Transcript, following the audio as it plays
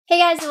Hey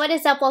guys, what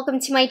is up?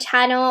 Welcome to my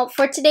channel.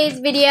 For today's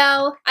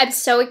video, I'm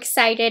so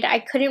excited. I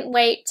couldn't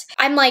wait.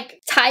 I'm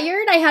like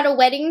tired. I had a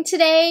wedding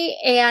today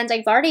and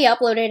I've already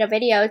uploaded a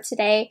video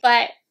today.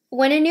 But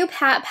when a new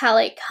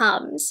palette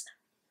comes,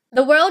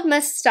 the world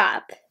must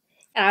stop.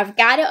 And I've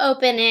got to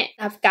open it,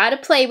 I've got to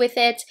play with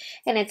it,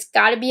 and it's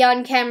got to be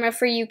on camera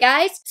for you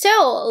guys.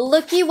 So,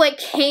 looky what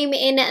came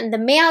in the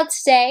mail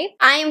today.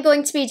 I am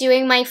going to be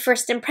doing my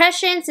first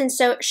impressions and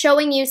so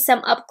showing you some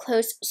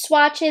up-close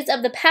swatches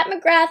of the Pat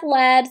McGrath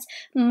Labs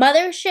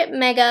Mthrshp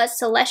Mega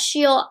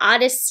Celestial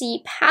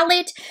Odyssey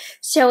palette.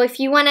 So if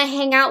you want to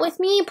hang out with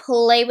me,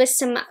 play with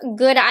some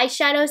good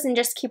eyeshadows, and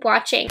just keep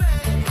watching.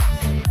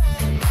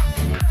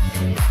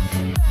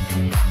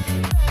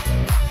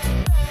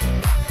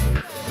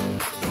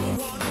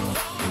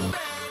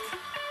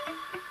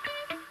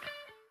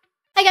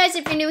 Hi guys,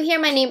 if you're new here,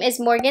 my name is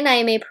Morgan. I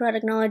am a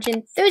product knowledge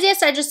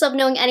enthusiast. I just love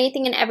knowing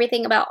anything and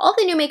everything about all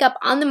the new makeup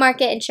on the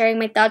market and sharing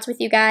my thoughts with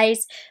you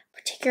guys,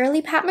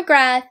 particularly Pat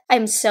McGrath.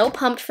 I'm so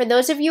pumped. For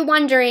those of you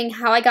wondering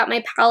how I got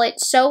my palette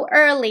so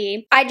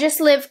early, I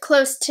just live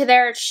close to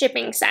their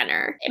shipping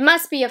center. It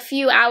must be a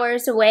few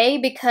hours away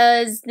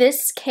because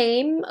this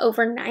came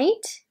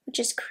overnight, which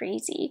is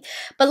crazy.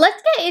 But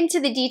let's get into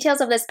the details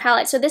of this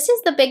palette. So this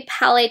is the big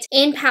palette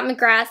in Pat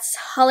McGrath's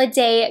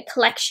holiday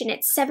collection.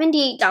 It's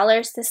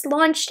 $78. This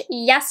launched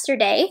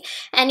yesterday.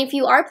 And if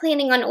you are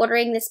planning on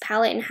ordering this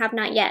palette and have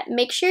not yet,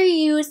 make sure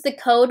you use the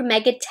code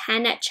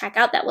MEGA10 at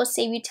checkout. That will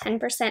save you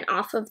 10%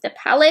 off of the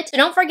palette. So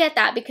don't forget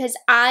that, because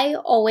I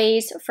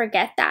always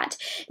forget that.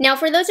 Now,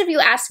 for those of you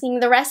asking,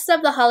 the rest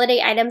of the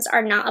holiday items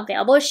are not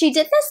available. She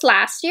did this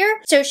last year.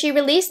 So she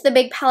released the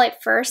big palette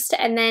first,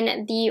 and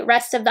then the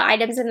rest of the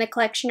items in the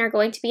collection are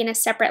going to be in a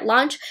separate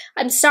launch.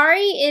 I'm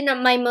sorry, in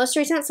my most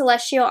recent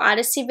Celestial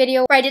Odyssey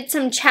video where I did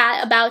some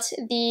chat about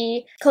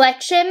the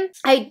collection,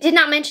 I did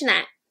not mention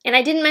that. And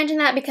I didn't mention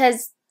that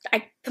because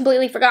I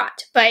completely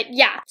forgot. But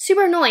yeah,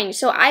 super annoying.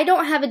 So I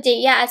don't have a date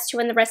yet as to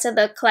when the rest of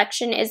the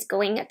collection is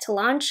going to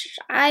launch.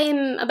 I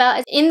am about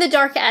as in the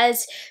dark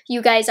as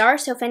you guys are.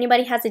 So if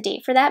anybody has a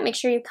date for that, make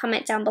sure you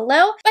comment down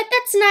below. But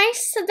that's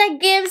nice. That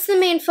gives the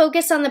main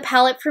focus on the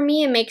palette for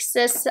me and makes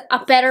this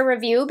a better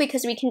review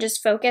because we can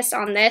just focus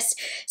on this.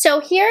 So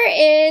here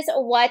is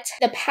what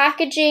the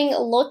packaging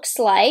looks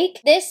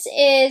like. This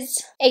is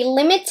a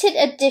limited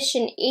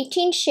edition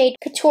 18 shade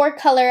couture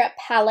color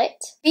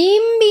palette.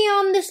 Beam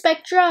beyond the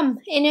spectrum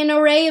in an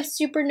array of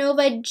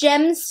supernova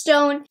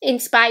gemstone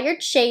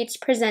inspired shades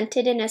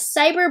presented in a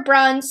cyber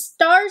bronze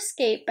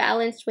starscape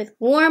balanced with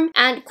warm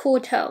and cool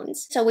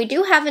tones. So we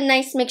do have a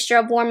nice mixture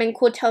of warm and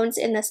cool tones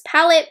in this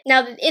palette.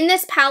 Now in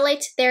this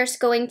palette, there's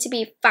going to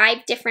be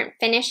 5 different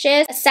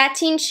finishes: a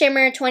sateen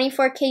shimmer,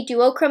 24K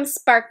duochrome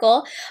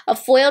sparkle, a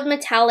foiled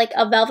metallic,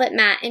 a velvet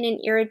matte, and an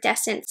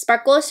iridescent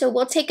sparkle. So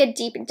we'll take a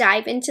deep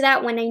dive into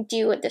that when I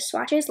do the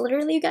swatches.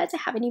 Literally, you guys, I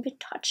haven't even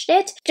touched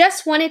it.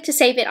 Just wanted to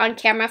save it on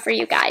camera for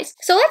you guys.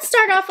 So let's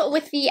start off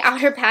with the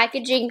outer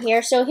packaging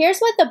here. So here's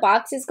what the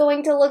box is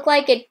going to look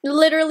like. It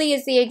literally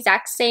is the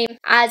exact same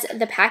as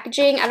the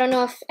packaging. I don't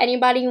know if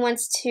anybody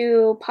wants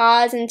to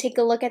pause and take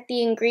a look at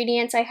the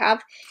ingredients. I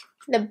have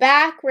the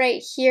back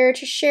right here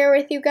to share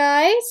with you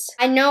guys.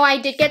 I know I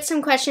did get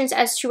some questions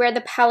as to where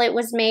the palette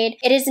was made.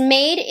 It is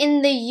made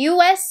in the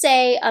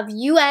USA of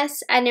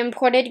US and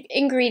imported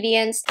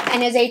ingredients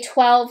and is a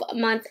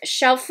 12-month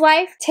shelf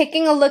life.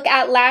 Taking a look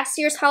at last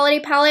year's holiday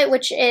palette,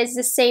 which is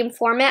the same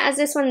format as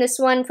this one. This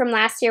one from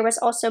last year was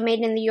also made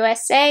in the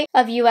USA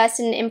of US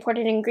and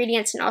imported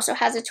ingredients and also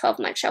has a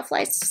 12-month shelf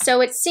life.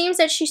 So it seems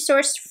that she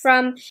sourced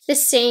from the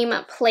same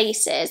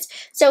places.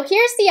 So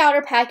here's the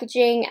outer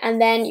packaging, and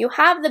then you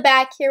have the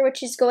back here,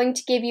 which is going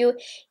to give you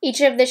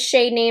each of the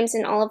shade names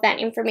and all of that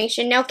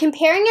information. Now,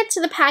 comparing it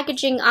to the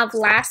packaging of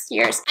last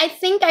year's, I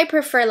think I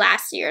prefer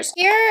last year's.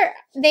 Here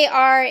they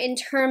are in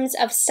terms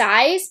of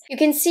size. You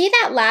can see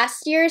that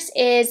last year's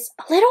is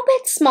a little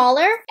bit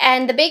smaller,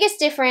 and the biggest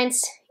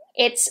difference,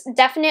 it's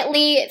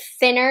definitely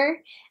thinner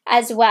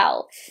as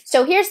well.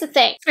 So here's the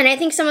thing, and I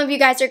think some of you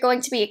guys are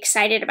going to be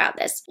excited about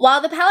this.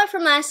 While the palette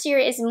from last year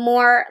is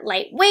more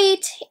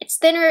lightweight, it's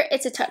thinner,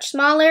 it's a touch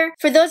smaller.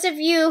 For those of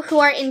you who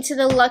are into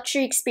the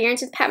luxury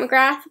experience with Pat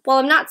McGrath, while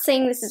I'm not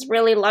saying this is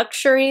really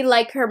luxury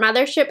like her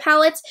Mthrshp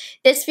palettes,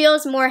 this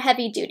feels more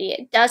heavy duty.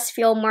 It does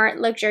feel more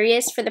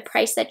luxurious for the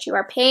price that you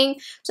are paying.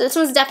 So this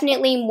one's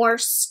definitely more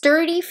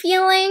sturdy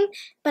feeling,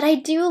 but I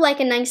do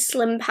like a nice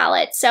slim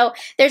palette. So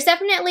there's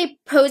definitely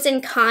pros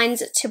and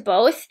cons to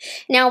both.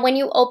 Now, when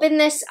you open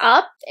this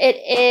up, it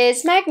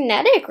is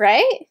magnetic,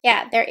 right?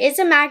 Yeah, there is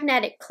a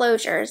magnetic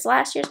closure. Is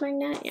last year's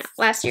magnetic? Yeah,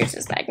 last year's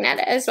is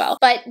magnetic as well.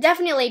 But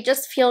definitely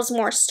just feels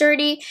more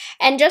sturdy.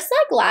 And just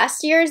like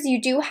last year's, you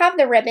do have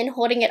the ribbon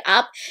holding it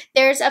up.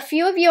 There's a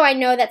few of you I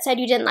know that said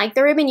you didn't like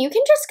the ribbon. You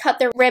can just cut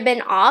the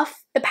ribbon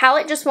off the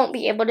palette just won't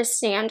be able to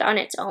stand on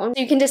its own.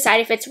 So you can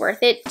decide if it's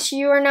worth it to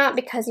you or not,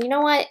 because you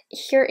know what?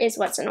 Here is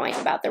what's annoying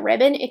about the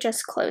ribbon. It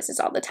just closes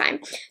all the time.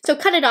 So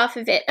cut it off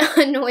if it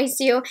annoys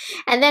you.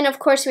 And then of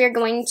course we are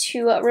going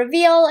to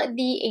reveal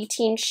the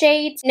 18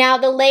 shades. Now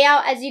the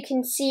layout, as you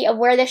can see, of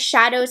where the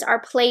shadows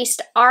are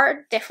placed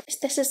are different.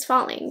 This is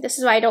falling. This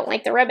is why I don't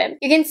like the ribbon.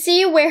 You can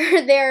see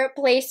where their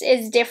place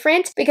is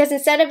different, because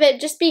instead of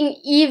it just being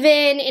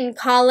even in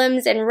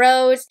columns and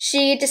rows,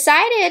 she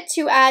decided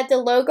to add the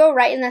logo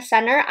right in the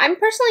center. I'm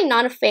personally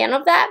not a fan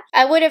of that.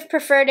 I would have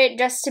preferred it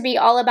just to be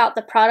all about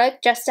the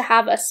product, just to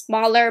have a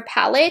smaller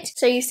palette.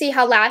 So you see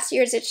how last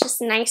year's it's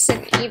just nice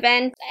and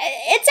even.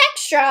 It's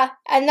extra,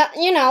 and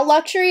you know,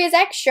 luxury is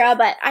extra,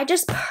 but I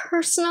just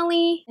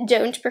personally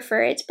don't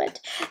prefer it, but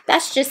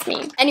that's just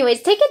me.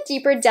 Anyways, take a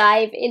deeper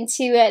dive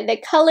into the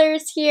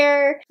colors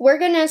here. We're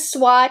gonna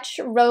swatch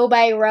row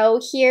by row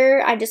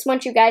here. I just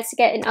want you guys to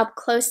get an up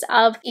close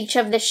of each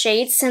of the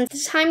shades. Since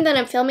the time that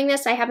I'm filming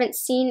this, I haven't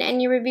seen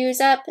any reviews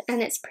up,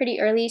 and it's pretty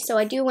early, so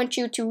I do want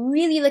you to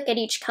really look at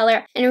each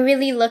color and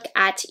really look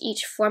at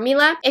each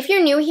formula. If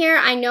you're new here,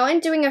 I know I'm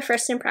doing a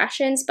first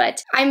impressions,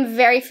 but I'm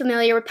very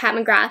familiar with Pat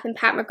McGrath and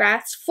Pat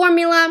McGrath's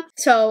formula,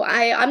 so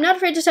I'm not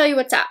afraid to tell you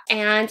what's up,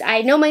 and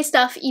I know my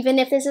stuff even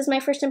if this is my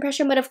first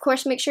impression. But of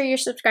course, make sure you're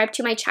subscribed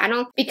to my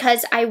channel,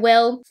 because I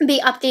will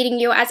be updating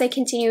you as I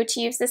continue to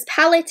use this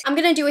palette. I'm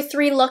gonna do a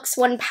 3 looks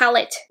 1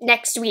 palette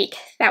next week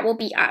that will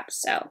be up,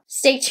 so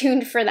stay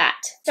tuned for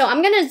that. So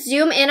I'm gonna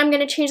zoom in, I'm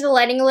gonna change the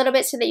lighting a little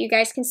bit so that you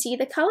guys can see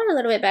the color a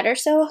little bit better.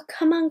 So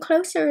come on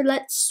closer,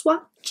 let's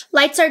swatch.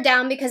 Lights are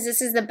down because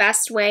this is the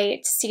best way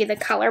to see the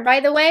color, by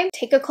the way.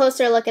 Take a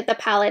closer look at the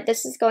palette.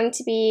 This is going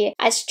to be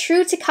as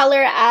true to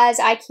color as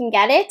I can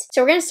get it.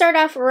 So we're going to start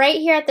off right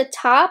here at the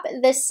top.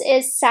 This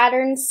is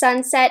Saturn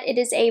Sunset. It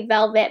is a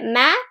velvet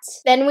matte.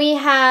 Then we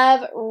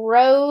have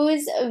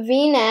Rose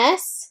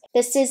Venus.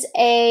 This is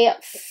a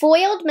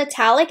foiled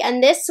metallic,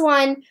 and this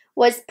one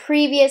was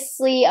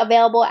previously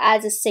available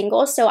as a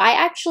single, so I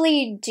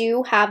actually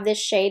do have this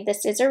shade.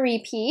 This is a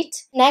repeat.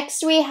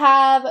 Next we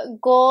have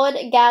Gold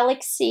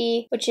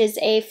Galaxy, which is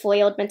a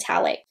foiled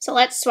metallic. So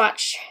let's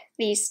swatch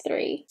these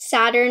 3.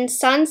 Saturn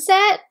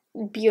Sunset,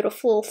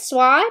 beautiful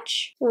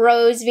swatch.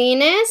 Rose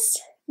Venus,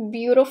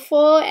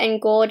 beautiful. And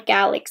Gold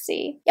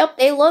Galaxy. Yep,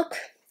 they look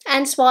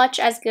and swatch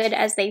as good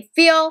as they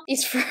feel.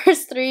 These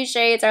first 3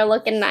 shades are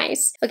looking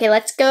nice. Okay,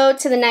 let's go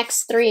to the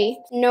next 3.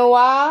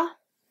 Noir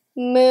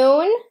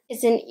Moon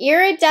is an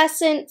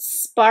iridescent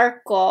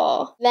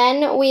sparkle.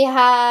 Then we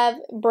have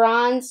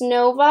Bronze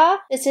Nova.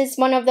 This is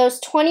one of those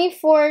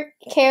 24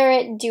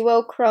 karat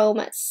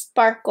duochrome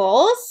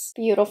sparkles.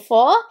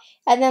 Beautiful.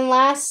 And then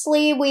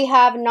lastly, we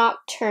have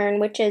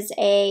Nocturne, which is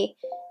a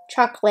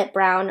chocolate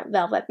brown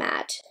velvet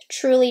matte.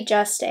 Truly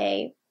just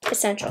a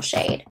essential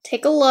shade.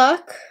 Take a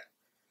look.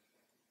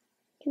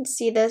 You can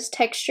see those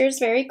textures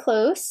very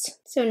close.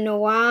 So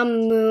Noir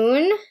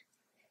Moon.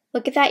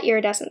 Look at that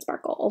iridescent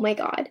sparkle. Oh my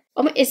god.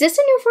 Oh my, is this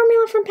a new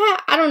formula from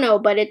Pat? I don't know,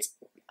 but it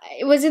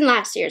was in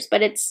last year's,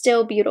 but it's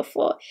still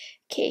beautiful.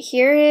 Okay,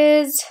 here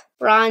is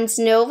Bronze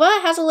Nova.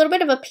 It has a little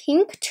bit of a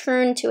pink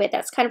turn to it.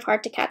 That's kind of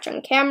hard to catch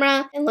on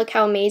camera. And look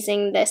how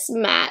amazing this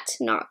matte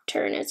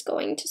Nocturne is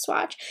going to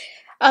swatch.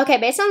 Okay,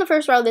 based on the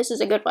first row, this is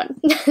a good one.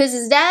 This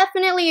is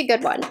definitely a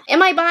good one.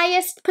 Am I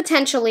biased?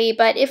 Potentially,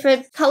 but if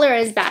a color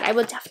is bad, I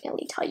will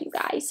definitely tell you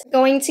guys.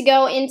 Going to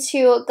go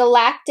into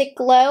Galactic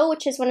Glow,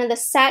 which is one of the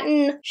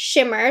satin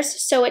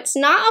shimmers. So it's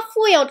not a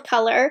foiled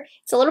color.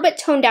 It's a little bit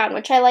toned down,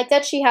 which I like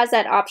that she has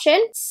that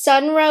option.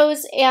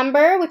 Sunrose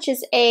Amber, which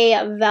is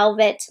a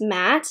velvet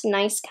matte.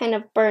 Nice kind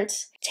of burnt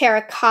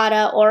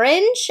terracotta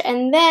orange.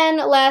 And then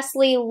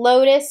lastly,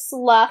 Lotus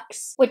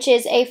Luxe, which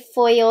is a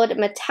foiled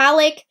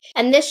metallic.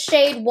 And this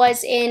shade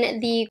was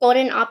in the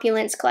Golden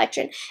Opulence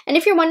collection. And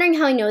if you're wondering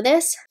how I know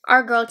this,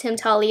 our girl Tim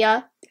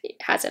Talia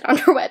has it on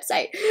her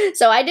website.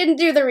 So I didn't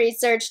do the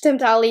research. Tim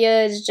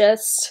Talia is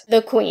just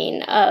the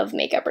queen of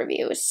makeup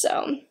reviews.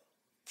 So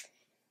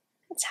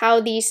that's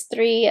how these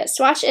 3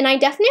 swatch. And I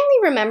definitely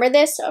remember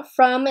this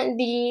from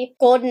the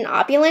Golden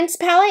Opulence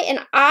palette. And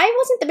I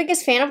wasn't the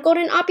biggest fan of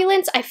Golden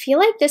Opulence. I feel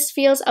like this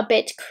feels a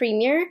bit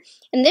creamier.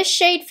 And this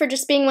shade, for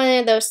just being one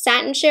of those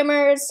satin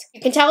shimmers,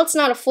 you can tell it's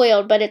not a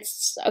foiled, but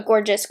it's a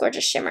gorgeous,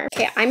 gorgeous shimmer.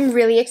 Okay, I'm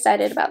really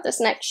excited about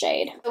this next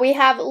shade. We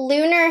have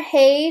Lunar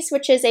Haze,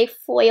 which is a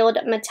foiled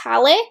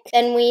metallic.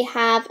 Then we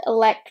have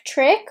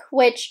Electric,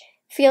 which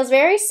feels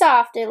very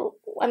soft.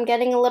 I'm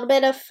getting a little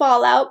bit of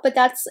fallout, but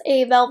that's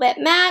a velvet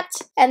matte.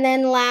 And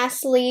then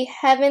lastly,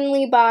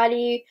 Heavenly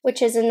Body,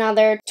 which is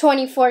another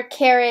 24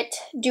 karat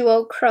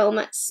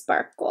duochrome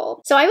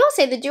sparkle. So I will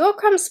say the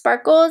duochrome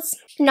sparkles,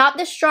 not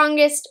the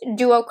strongest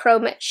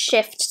duochrome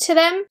shift to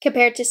them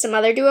compared to some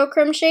other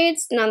duochrome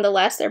shades.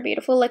 Nonetheless, they're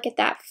beautiful. Look at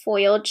that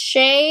foiled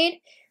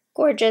shade.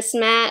 Gorgeous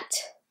matte.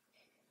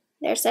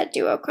 There's that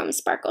duochrome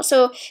sparkle.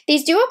 So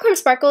these duochrome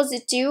sparkles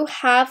do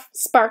have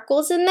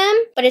sparkles in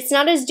them, but it's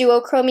not as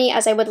duochrome-y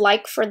as I would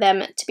like for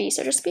them to be.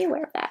 So just be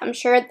aware of that. I'm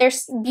sure they're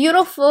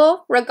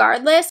beautiful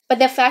regardless, but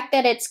the fact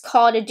that it's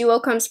called a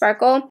duochrome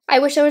sparkle, I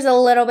wish there was a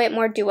little bit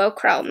more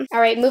duochrome.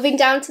 All right, moving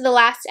down to the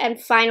last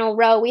and final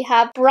row, we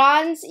have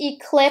Bronze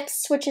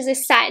Eclipse, which is a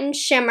satin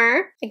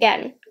shimmer.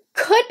 Again,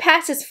 could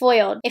pass as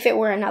foiled if it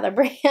were another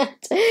brand.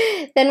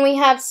 Then we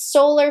have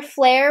Solar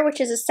Flare,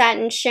 which is a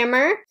satin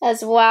shimmer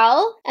as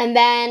well. And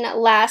then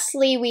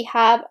lastly, we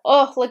have,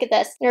 oh, look at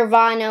this,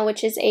 Nirvana,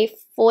 which is a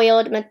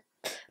foiled,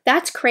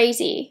 that's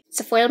crazy. It's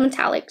a foiled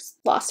metallic,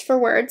 lost for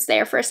words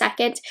there for a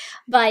second.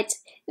 But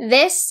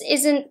this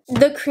isn't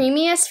the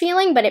creamiest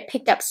feeling, but it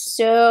picked up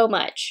so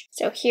much.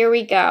 So here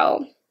we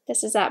go.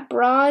 This is that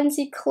Bronze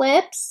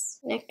Eclipse.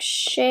 Next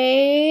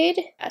shade,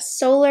 a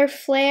Solar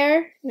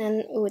Flare. And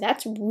then, ooh,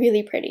 that's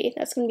really pretty.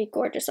 That's going to be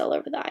gorgeous all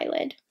over the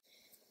eyelid.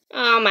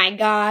 Oh my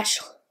gosh.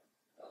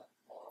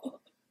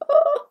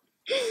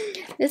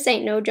 This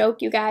ain't no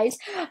joke, you guys.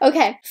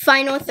 Okay,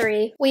 final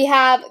three. We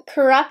have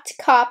Corrupt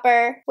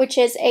Copper, which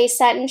is a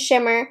satin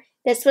shimmer.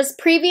 This was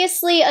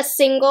previously a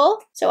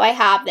single, so I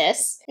have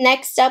this.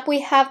 Next up, we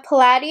have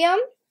Palladium.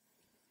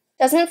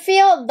 Doesn't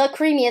feel the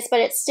creamiest,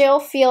 but it still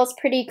feels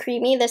pretty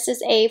creamy. This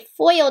is a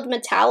foiled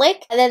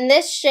metallic. And then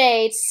this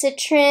shade,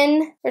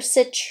 Citrine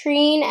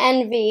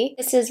Envy.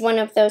 This is one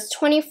of those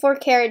 24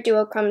 karat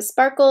duochrome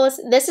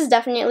sparkles. This is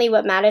definitely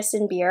what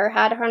Madison Beer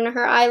had on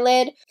her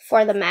eyelid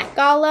for the Met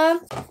Gala.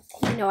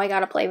 You know I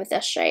gotta play with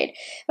this shade.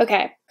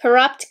 Okay,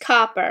 Corrupt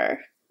Copper.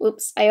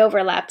 Oops, I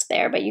overlapped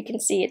there, but you can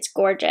see it's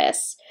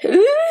gorgeous.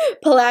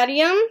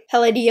 Palladium.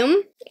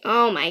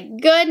 Oh my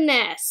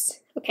goodness.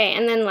 Okay,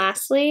 and then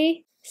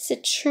lastly,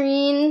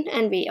 Citrine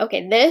Envy.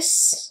 Okay,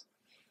 this.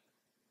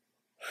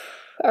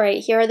 All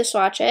right, here are the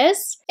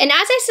swatches. And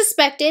as I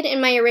suspected in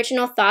my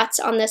original thoughts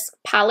on this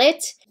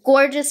palette,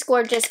 gorgeous,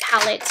 gorgeous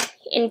palette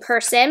in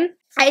person.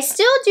 I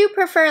still do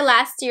prefer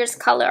last year's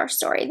Color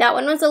Story. That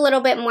one was a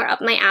little bit more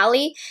up my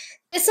alley.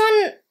 This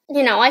one,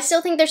 you know, I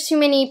still think there's too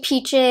many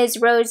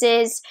peaches,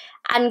 roses,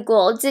 and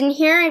golds in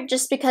here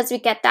just because we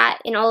get that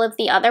in all of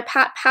the other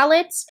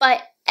palettes.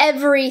 But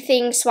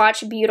everything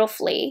swatched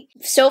beautifully.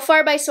 So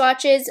far by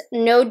swatches,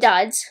 no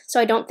duds, so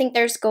I don't think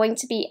there's going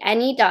to be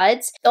any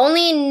duds. The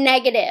only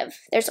negative,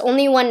 there's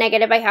only one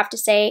negative I have to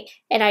say,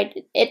 and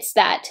it's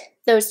that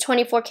those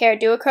 24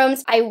 karat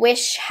duochromes, I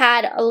wish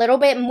had a little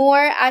bit more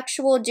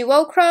actual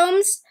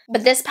duochromes,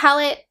 but this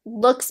palette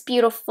looks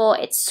beautiful.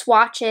 It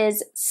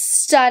swatches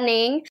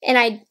stunning, and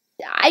I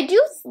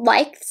do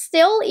like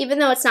still, even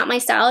though it's not my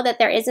style, that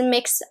there is a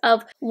mix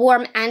of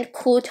warm and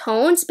cool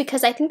tones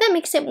because I think that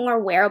makes it more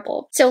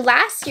wearable. So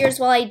last year's,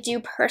 while I do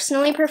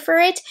personally prefer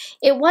it,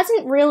 it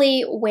wasn't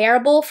really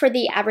wearable for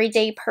the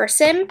everyday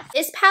person.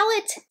 This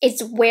palette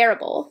is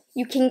wearable.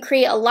 You can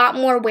create a lot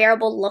more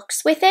wearable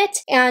looks with it,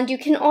 and you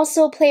can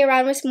also play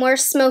around with more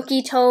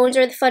smoky tones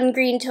or the fun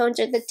green tones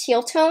or the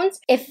teal tones.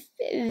 If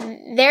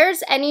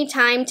there's any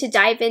time to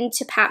dive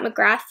into Pat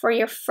McGrath for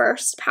your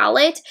first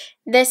palette,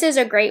 this is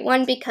a great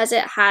one because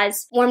it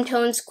has warm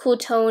tones, cool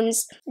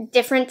tones,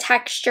 different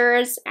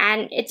textures,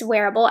 and it's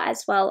wearable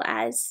as well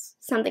as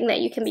something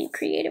that you can be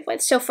creative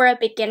with. So for a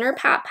beginner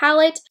Pat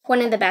palette,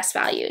 one of the best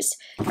values.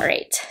 All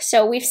right,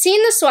 so we've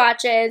seen the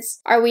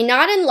swatches. Are we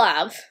not in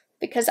love?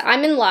 Because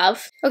I'm in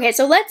love. Okay,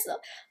 so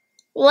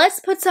let's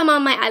put some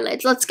on my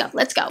eyelids. Let's go.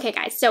 Okay,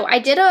 guys, so I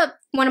did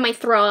one of my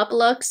throw up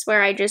looks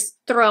where I just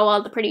throw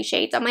all the pretty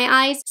shades on my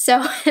eyes so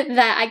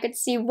that I could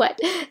see what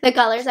the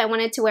colors I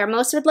wanted to wear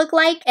most would look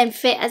like and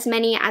fit as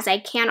many as I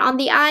can on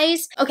the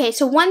eyes. Okay,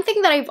 so one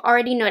thing that I've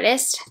already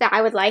noticed that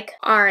I would like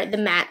are the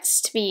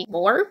mattes to be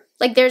more.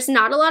 Like, there's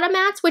not a lot of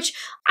mattes, which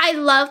I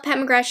love Pat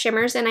McGrath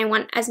shimmers, and I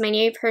want as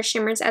many of her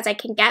shimmers as I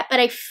can get,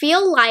 but I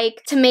feel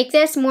like to make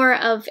this more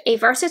of a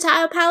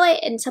versatile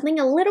palette and something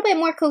a little bit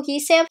more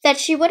cohesive, that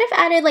she would have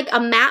added like a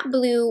matte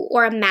blue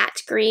or a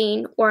matte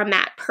green or a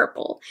matte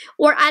purple,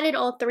 or added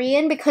all three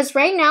in, because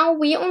right now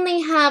we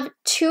only have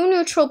 2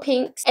 neutral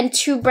pinks and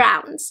 2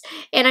 browns,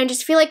 and I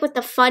just feel like with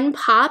the fun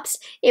pops,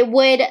 it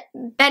would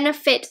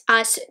benefit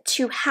us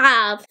to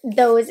have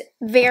those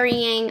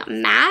varying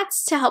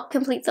mattes to help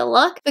complete the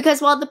look, because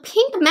while the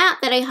pink matte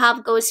that I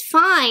have goes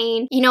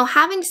fine, you know,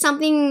 having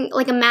something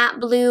like a matte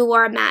blue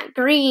or a matte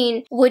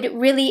green would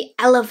really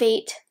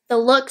elevate the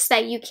looks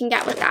that you can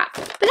get with that.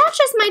 But that's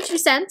just my 2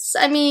 cents.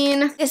 I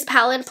mean, this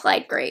palette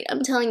applied great.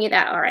 I'm telling you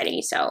that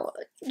already. So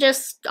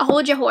just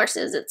hold your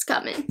horses. It's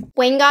coming.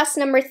 Wayne Goss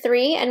number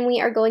 3, and we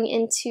are going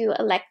into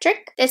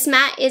Electric. This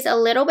matte is a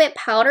little bit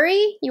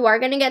powdery. You are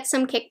going to get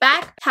some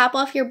kickback. Tap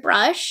off your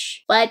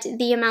brush, but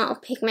the amount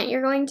of pigment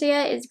you're going to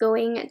get is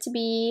going to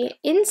be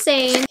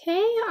insane.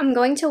 Okay, I'm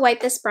going to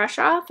wipe this brush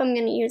off. I'm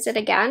going to use it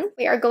again.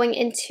 We are going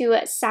into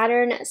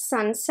Saturn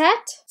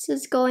Sunset.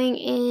 This is going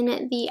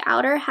in the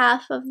outer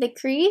half of the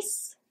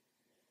crease.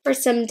 For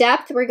some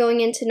depth, we're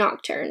going into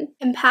Nocturne.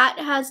 And Pat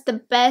has the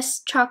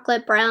best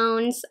chocolate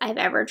browns I've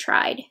ever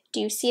tried. Do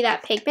you see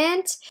that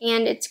pigment?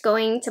 And it's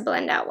going to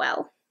blend out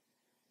well.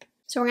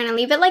 So we're gonna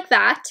leave it like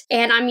that.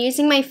 And I'm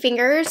using my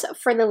fingers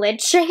for the lid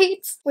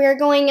shades. We're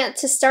going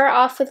to start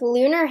off with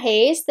Lunar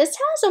Haze. This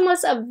has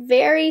almost a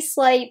very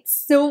slight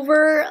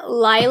silver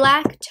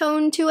lilac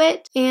tone to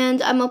it.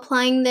 And I'm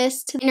applying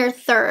this to the inner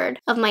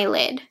third of my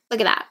lid. Look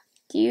at that.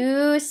 Do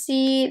you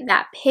see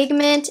that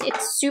pigment?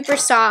 It's super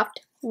soft,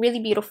 really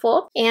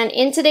beautiful. And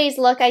in today's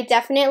look, I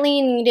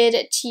definitely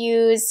needed to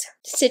use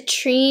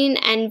Citrine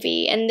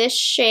Envy. And this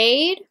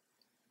shade,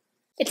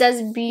 it's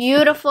as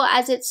beautiful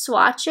as it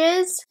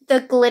swatches. The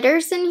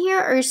glitters in here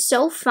are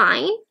so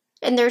fine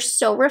and they're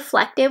so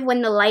reflective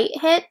when the light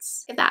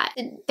hits. Look at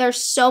that.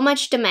 There's so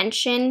much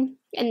dimension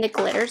in the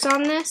glitters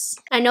on this.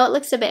 I know it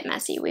looks a bit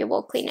messy. We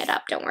will clean it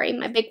up. Don't worry.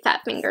 My big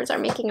fat fingers are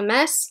making a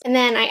mess. And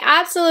then I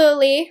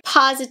absolutely,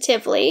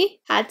 positively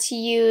had to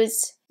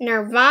use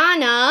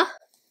Nirvana.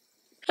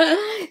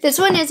 This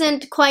one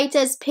isn't quite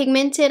as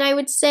pigmented, I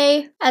would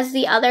say, as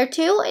the other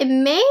two. It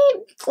may,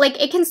 like,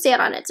 it can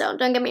stand on its own.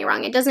 Don't get me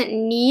wrong. It doesn't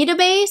need a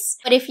base.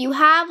 But if you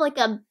have, like,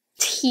 a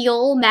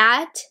teal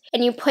matte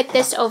and you put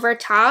this over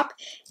top,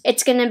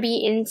 it's going to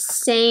be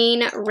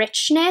insane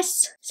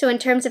richness. So in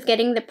terms of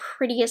getting the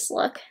prettiest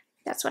look,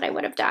 that's what I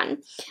would have done.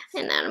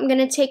 And then I'm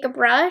going to take a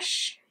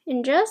brush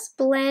and just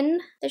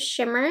blend the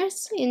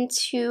shimmers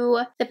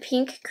into the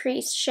pink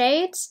crease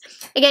shades.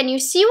 Again, you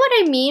see what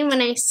I mean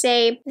when I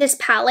say this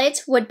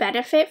palette would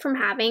benefit from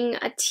having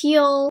a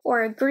teal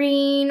or a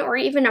green or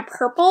even a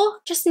purple.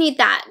 Just need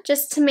that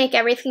just to make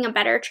everything a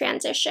better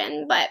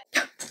transition, but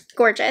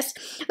gorgeous.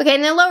 Okay,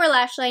 in the lower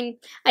lash line,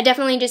 I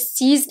definitely just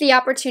seized the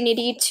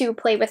opportunity to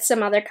play with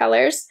some other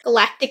colors.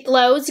 Galactic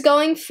Glow's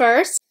going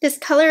first. This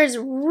color is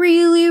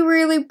really,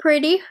 really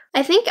pretty.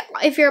 I think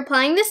if you're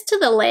applying this to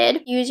the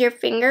lid, use your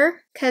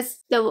finger because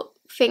the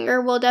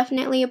finger will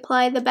definitely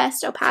apply the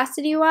best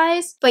opacity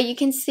wise, but you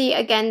can see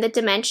again the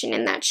dimension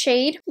in that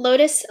shade.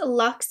 Lotus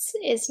Luxe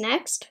is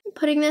next. I'm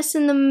putting this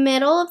in the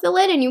middle of the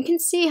lid and you can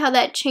see how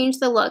that changed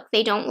the look.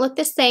 They don't look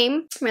the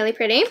same. Really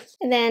pretty.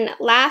 And then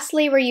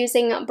lastly, we're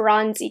using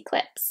Bronze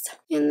Eclipse.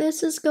 And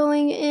this is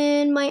going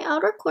in my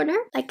outer corner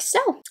like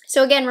so.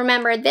 So again,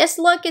 remember this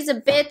look is a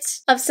bit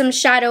of some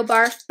shadow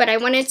barf, but I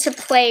wanted to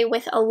play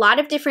with a lot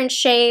of different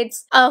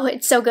shades. Oh,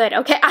 it's so good.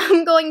 Okay,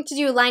 I'm going to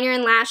do liner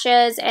and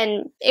lashes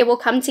and it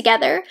will come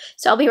together.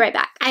 So I'll be right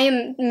back. I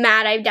am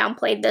mad I've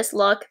downplayed this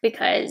look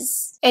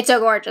because it's a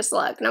gorgeous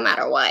look no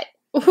matter what.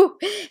 Ooh.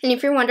 And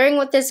if you're wondering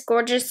what this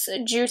gorgeous,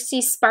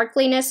 juicy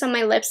sparkliness on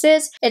my lips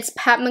is, it's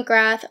Pat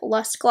McGrath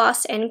Lust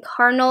Gloss and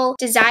Carnal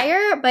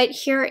Desire. But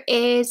here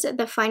is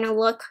the final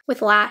look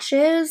with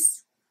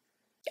lashes.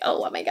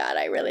 Oh my god,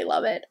 I really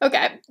love it.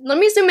 Okay, let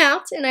me zoom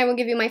out and I will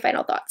give you my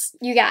final thoughts.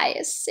 You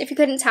guys, if you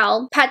couldn't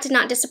tell, Pat did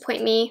not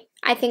disappoint me.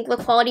 I think the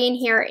quality in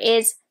here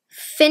is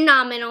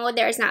phenomenal.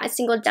 There is not a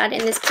single dud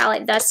in this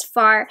palette thus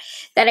far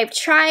that I've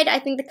tried. I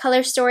think the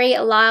color story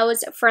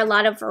allows for a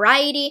lot of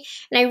variety,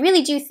 and I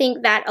really do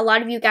think that a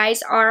lot of you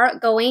guys are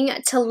going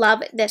to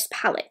love this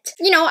palette.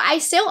 You know, I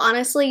still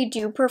honestly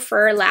do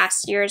prefer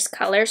last year's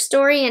color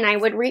story, and I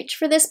would reach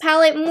for this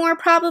palette more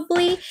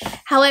probably.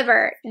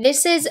 However,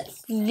 this is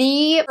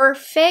the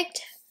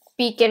perfect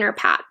beginner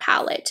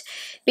palette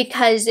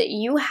because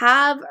you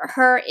have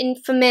her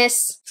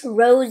infamous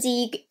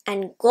rosy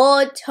and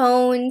gold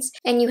tones,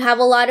 and you have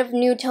a lot of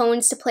new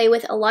tones to play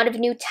with, a lot of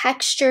new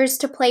textures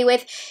to play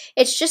with.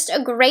 It's just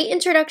a great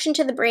introduction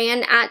to the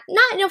brand at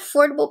not an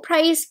affordable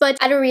price, but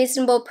at a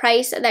reasonable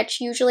price that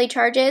she usually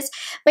charges.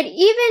 But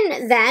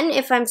even then,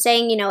 if I'm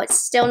saying, you know, it's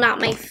still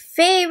not my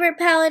favorite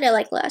palette, I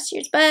like last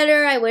year's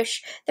better, I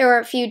wish there were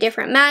a few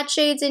different matte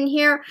shades in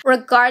here.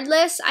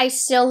 Regardless, I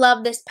still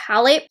love this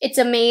palette. It's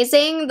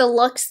amazing. The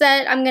looks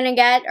that I'm gonna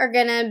get are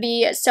gonna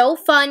be so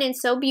fun and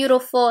so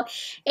beautiful,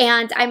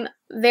 and I'm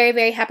very,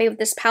 very happy with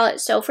this palette.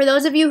 So for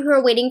those of you who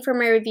are waiting for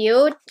my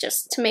review,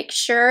 just to make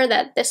sure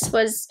that this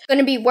was going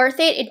to be worth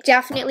it, it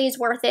definitely is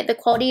worth it. The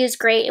quality is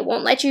great. It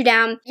won't let you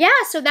down. Yeah,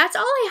 so that's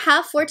all I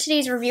have for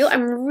today's review.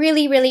 I'm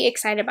really, really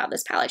excited about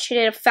this palette. She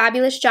did a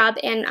fabulous job,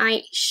 and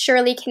I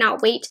surely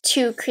cannot wait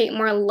to create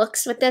more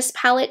looks with this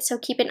palette, so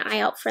keep an eye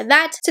out for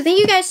that. So thank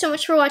you guys so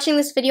much for watching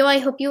this video. I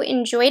hope you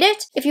enjoyed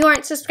it. If you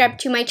aren't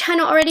subscribed to my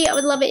channel already, I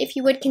would love it if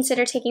you would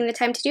consider taking the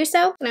time to do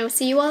so, and I will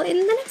see you all in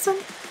the next one.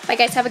 Bye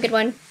guys, have a good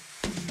one.